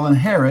and shall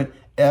inherit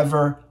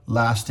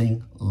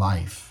everlasting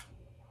life.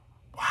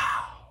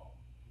 Wow.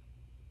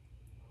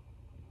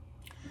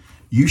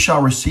 You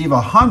shall receive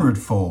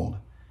 100-fold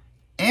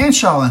and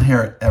shall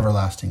inherit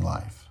everlasting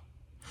life.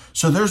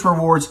 So there's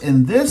rewards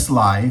in this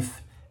life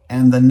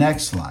and the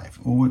next life.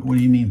 Well, what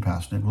do you mean,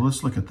 Pastor Nick? Well,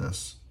 let's look at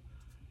this.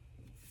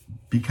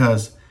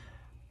 Because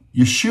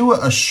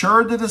Yeshua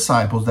assured the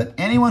disciples that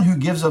anyone who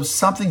gives up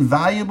something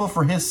valuable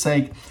for his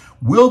sake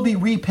will be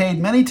repaid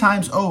many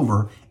times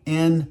over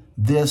in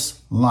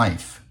this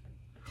life,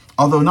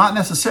 although not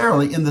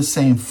necessarily in the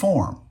same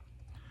form.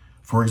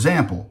 For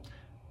example,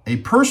 a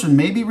person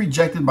may be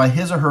rejected by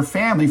his or her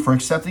family for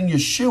accepting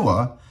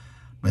Yeshua,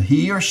 but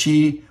he or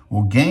she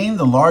will gain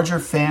the larger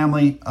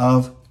family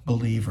of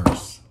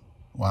believers.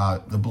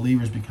 Wow, the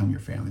believers become your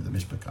family, the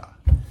Mishpachah.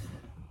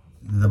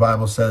 The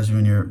Bible says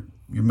when your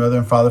mother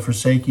and father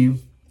forsake you,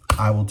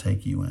 I will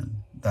take you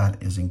in.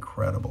 That is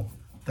incredible.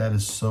 That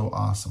is so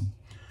awesome.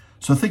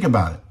 So think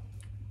about it.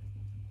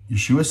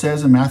 Yeshua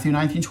says in Matthew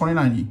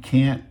 19:29,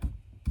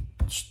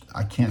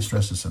 I can't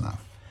stress this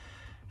enough.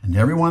 And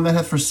everyone that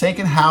hath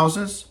forsaken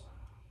houses,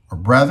 or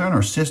brethren,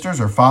 or sisters,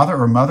 or father,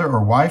 or mother,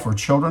 or wife, or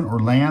children, or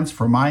lands,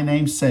 for my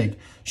name's sake,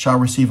 shall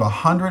receive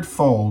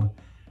 100-fold,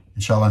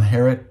 and shall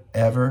inherit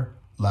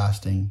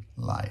everlasting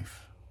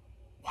life.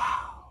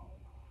 Wow.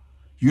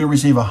 You're going to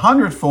receive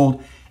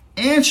 100-fold,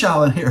 and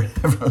shall inherit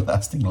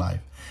everlasting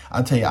life.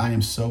 I'll tell you, I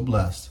am so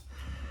blessed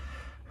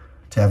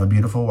to have a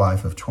beautiful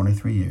wife of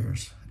 23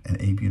 years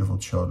and 8 beautiful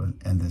children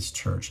and this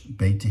church,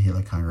 Beit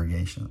Tehillah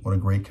congregation. What a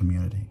great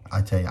community.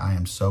 I tell you, I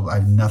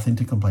have nothing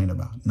to complain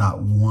about.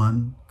 Not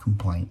one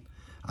complaint.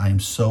 I am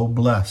so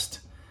blessed.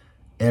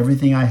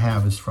 Everything I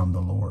have is from the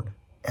Lord.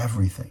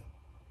 Everything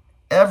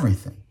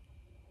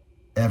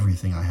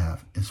I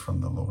have is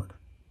from the Lord.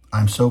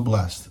 I'm so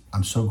blessed.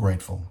 I'm so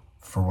grateful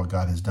for what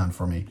God has done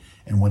for me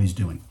and what he's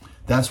doing.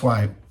 That's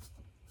why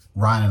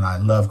Ryan and I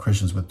love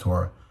Christians with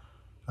Torah,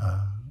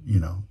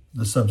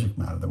 the subject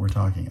matter that we're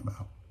talking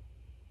about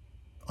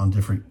on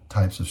different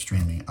types of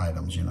streaming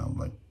items,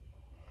 like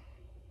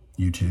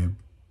YouTube,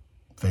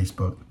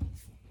 Facebook.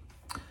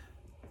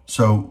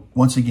 So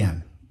once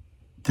again,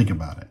 think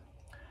about it.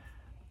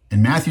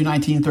 In Matthew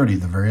 19:30,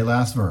 the very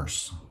last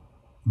verse,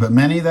 but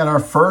many that are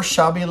first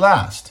shall be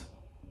last,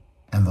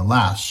 and the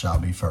last shall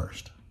be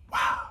first.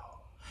 Wow.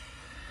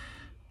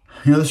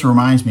 This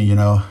reminds me,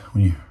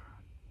 when you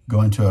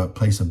go into a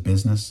place of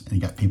business and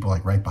you got people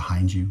like right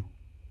behind you,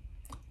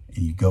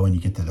 and you go and you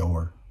get the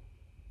door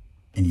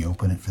and you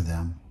open it for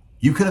them.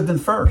 You could have been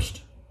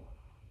first,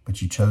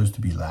 but you chose to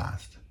be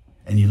last.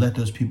 And you let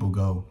those people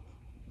go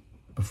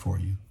before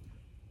you.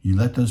 You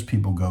let those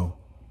people go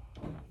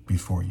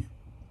before you.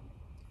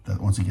 That,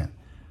 once again,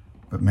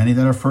 but many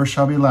that are first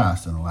shall be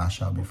last, and the last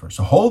shall be first.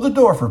 So hold the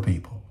door for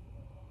people.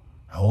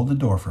 Hold the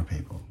door for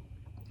people.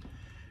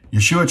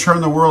 Yeshua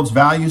turned the world's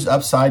values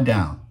upside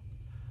down.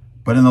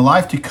 But in the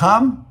life to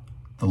come,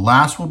 the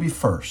last will be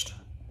first.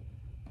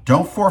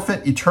 Don't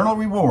forfeit eternal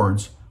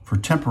rewards for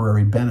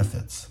temporary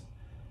benefits.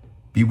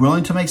 Be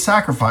willing to make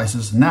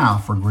sacrifices now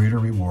for greater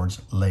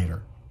rewards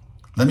later.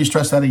 Let me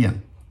stress that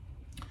again.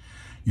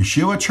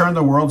 Yeshua turned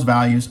the world's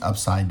values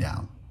upside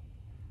down.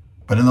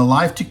 But in the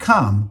life to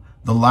come,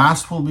 the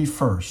last will be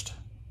first.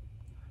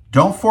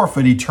 Don't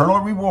forfeit eternal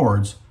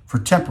rewards for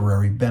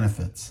temporary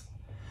benefits.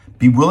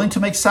 Be willing to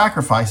make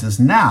sacrifices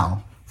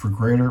now for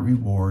greater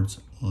rewards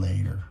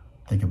later.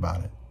 Think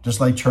about it. Just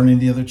like turning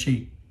the other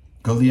cheek.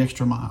 Go the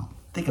extra mile.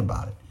 Think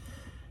about it.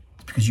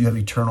 It's because you have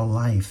eternal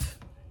life.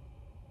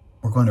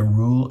 We're going to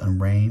rule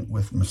and reign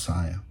with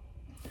Messiah.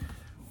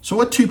 So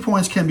what 2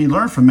 points can be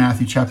learned from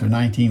Matthew chapter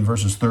 19,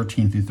 verses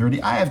 13 through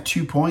 30? I have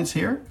 2 points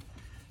here.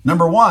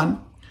 Number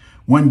 1,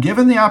 when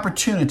given the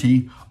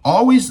opportunity,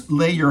 always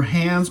lay your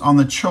hands on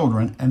the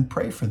children and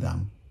pray for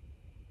them.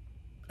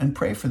 And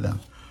pray for them.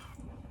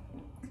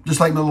 Just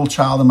like my little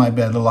child in my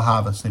bed, little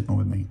Hava, sleeping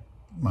with me,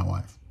 my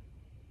wife.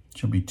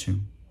 She'll be 2.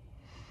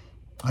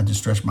 I just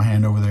stretch my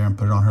hand over there and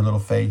put it on her little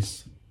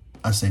face.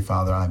 I say,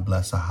 Father, I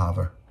bless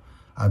Ahava.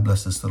 I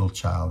bless this little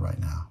child right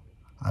now.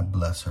 I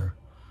bless her.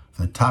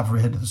 From the top of her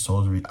head to the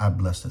soles of her feet, I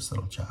bless this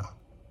little child.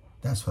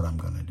 That's what I'm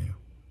going to do.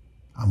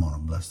 I'm going to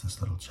bless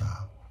this little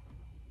child.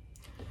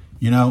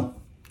 You know,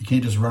 you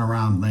can't just run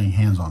around laying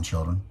hands on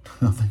children.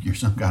 I don't think you're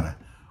some kind of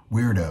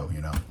weirdo,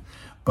 you know.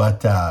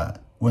 But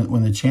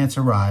when the chance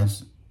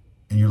arrives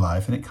in your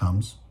life, and it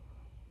comes,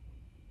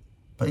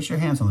 place your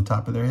hands on the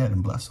top of their head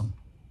and bless them.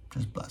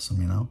 Just bless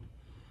them, you know.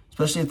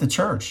 Especially at the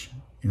church.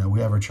 You know, we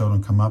have our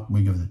children come up and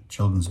we give the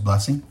children's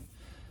blessing.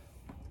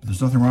 But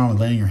there's nothing wrong with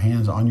laying your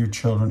hands on your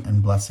children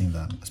and blessing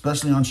them,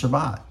 especially on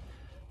Shabbat.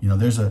 You know,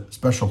 there's a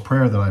special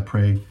prayer that I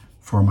pray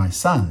for my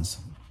sons.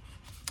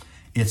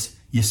 It's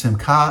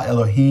Yisimcha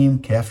Elohim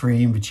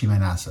Kephraim V'chi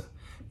Manasseh.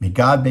 May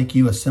God make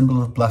you a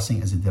symbol of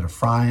blessing as he did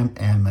Ephraim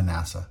and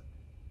Manasseh.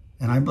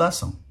 And I bless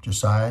them,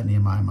 Josiah,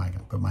 Nehemiah,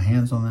 Micah. Put my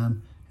hands on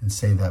them and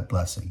say that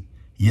blessing.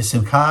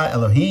 Yisimcha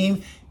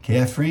Elohim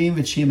Kephraim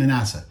V'chi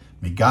Manasseh.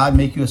 May God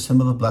make you a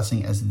symbol of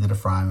blessing as he did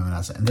Ephraim and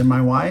Manasseh. And then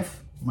my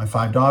wife, my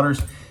 5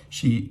 daughters,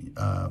 she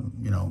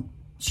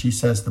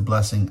says the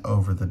blessing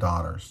over the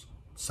daughters.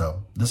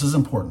 So this is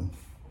important.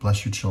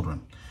 Bless your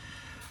children.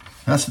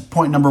 That's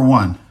point number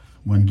 1.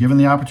 When given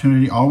the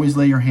opportunity, always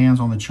lay your hands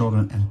on the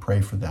children and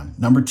pray for them.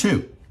 Number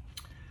 2,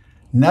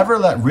 never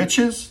let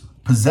riches,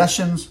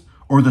 possessions,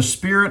 or the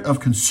spirit of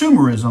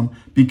consumerism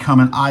become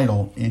an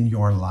idol in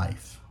your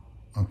life.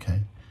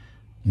 Okay?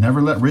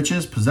 Never let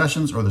riches,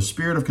 possessions, or the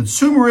spirit of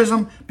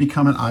consumerism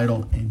become an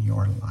idol in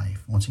your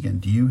life. Once again,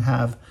 do you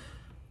have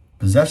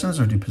possessions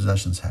or do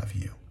possessions have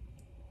you?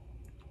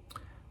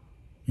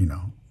 You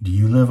know, do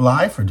you live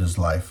life or does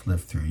life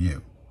live through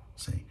you?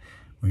 See,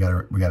 we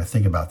got to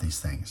think about these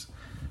things.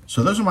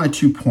 So those are my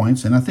 2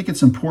 points, and I think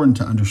it's important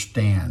to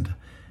understand,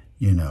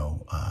 you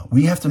know,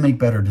 we have to make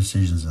better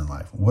decisions in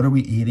life. What are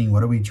we eating?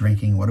 What are we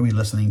drinking? What are we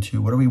listening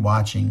to? What are we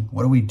watching?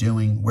 What are we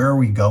doing? Where are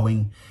we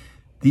going?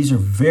 These are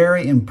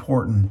very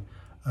important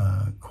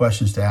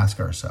questions to ask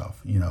ourselves,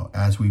 you know,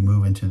 as we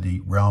move into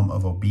the realm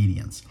of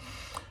obedience.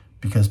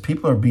 Because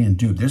people are being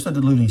duped. There's a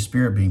deluding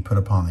spirit being put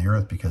upon the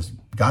earth because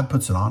God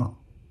puts it on them.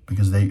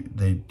 Because they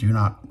do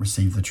not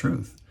receive the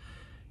truth,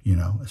 you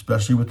know,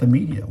 especially with the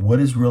media. What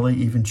is really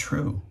even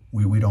true?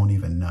 We don't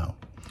even know.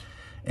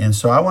 And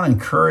so I want to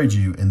encourage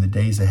you in the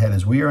days ahead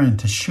as we are in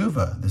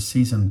Teshuvah, the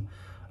season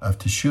of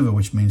Teshuvah,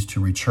 which means to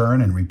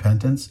return and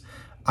repentance.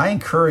 I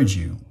encourage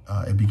you.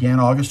 It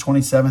began August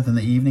 27th in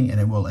the evening and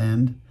it will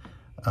end.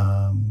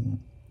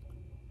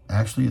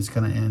 Actually, it's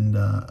going to end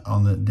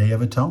on the Day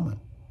of Atonement.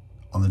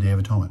 On the Day of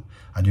Atonement.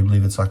 I do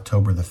believe it's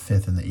October the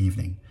 5th in the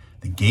evening.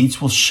 The gates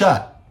will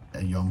shut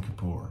at Yom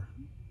Kippur.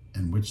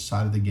 And which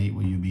side of the gate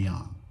will you be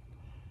on?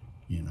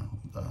 You know,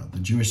 the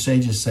Jewish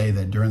sages say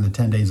that during the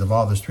 10 days of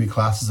awe, there's 3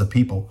 classes of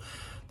people: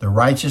 the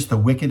righteous, the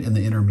wicked, and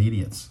the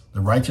intermediates. The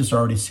righteous are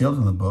already sealed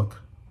in the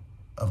book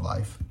of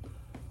life.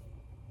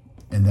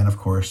 And then, of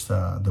course,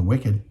 the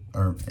wicked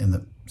are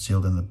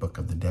sealed in the book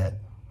of the dead.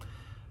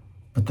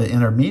 But the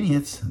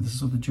intermediates, this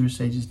is what the Jewish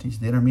sages teach,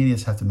 the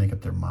intermediates have to make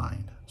up their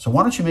mind. So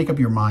why don't you make up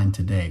your mind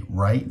today,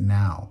 right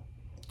now,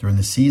 during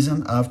the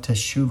season of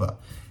Teshuvah?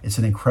 It's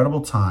an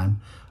incredible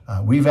time.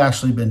 We've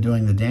actually been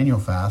doing the Daniel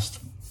fast,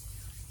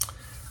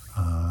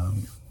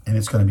 and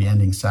it's going to be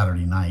ending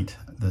Saturday night,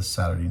 this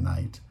Saturday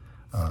night.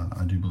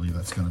 I do believe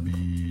that's going to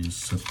be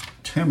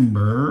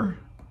September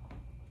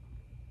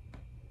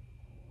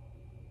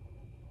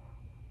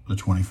the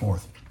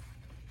 24th.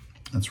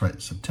 That's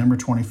right, September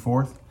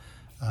 24th.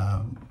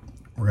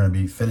 We're We're going to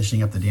be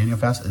finishing up the Daniel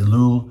fast.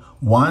 Elul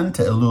 1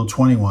 to Elul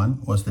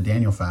 21 was the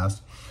Daniel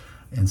fast.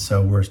 And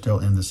so we're still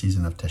in the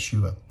season of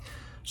Teshuvah.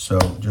 So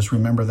just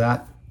remember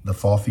that. The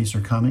fall feasts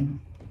are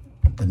coming.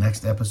 The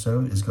next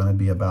episode is going to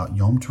be about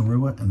Yom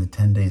Teruah and the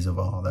 10 days of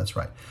awe. That's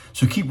right.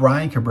 So keep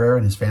Ryan Cabrera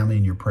and his family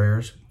in your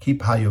prayers.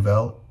 Keep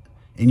Hayovel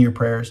in your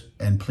prayers.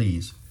 And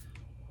please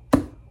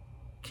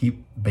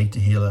keep Beit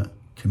Tehillah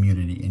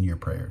community in your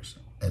prayers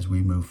as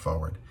we move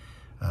forward.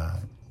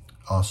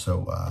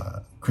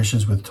 Also,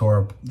 Christians with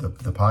Torah,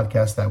 the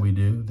podcast that we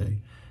do,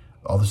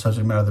 all the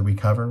subject matter that we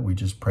cover, we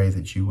just pray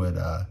that you would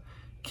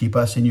keep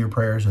us in your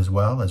prayers as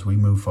well as we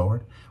move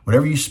forward.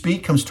 Whatever you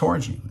speak comes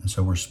towards you. And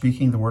so we're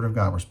speaking the word of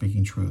God. We're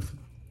speaking truth.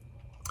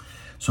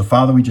 So,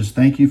 Father, we just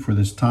thank you for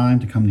this time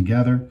to come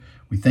together.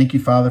 We thank you,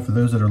 Father, for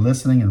those that are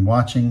listening and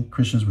watching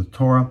Christians with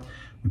Torah.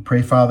 We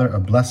pray, Father, a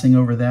blessing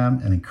over them,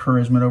 an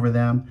encouragement over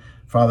them.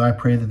 Father, I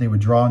pray that they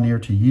would draw near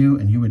to you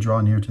and you would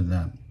draw near to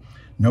them.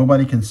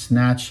 Nobody can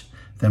snatch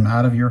them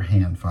out of your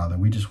hand, Father.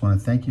 We just want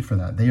to thank you for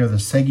that. They are the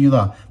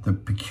segula, the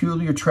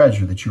peculiar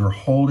treasure that you are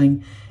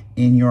holding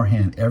in your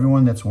hand.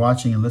 Everyone that's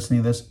watching and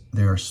listening to this,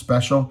 they are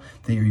special.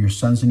 They are your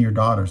sons and your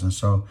daughters. And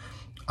so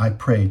I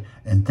pray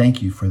and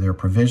thank you for their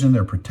provision,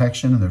 their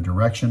protection, and their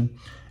direction,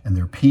 and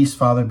their peace,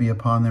 Father, be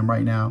upon them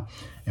right now.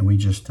 And we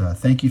just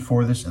thank you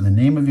for this. In the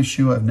name of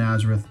Yeshua of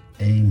Nazareth,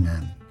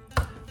 amen.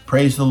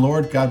 Praise the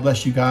Lord. God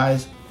bless you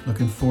guys.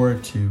 Looking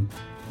forward to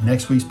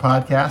next week's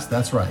podcast.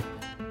 That's right.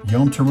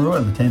 Yom Teruah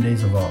and the 10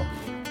 days of awe.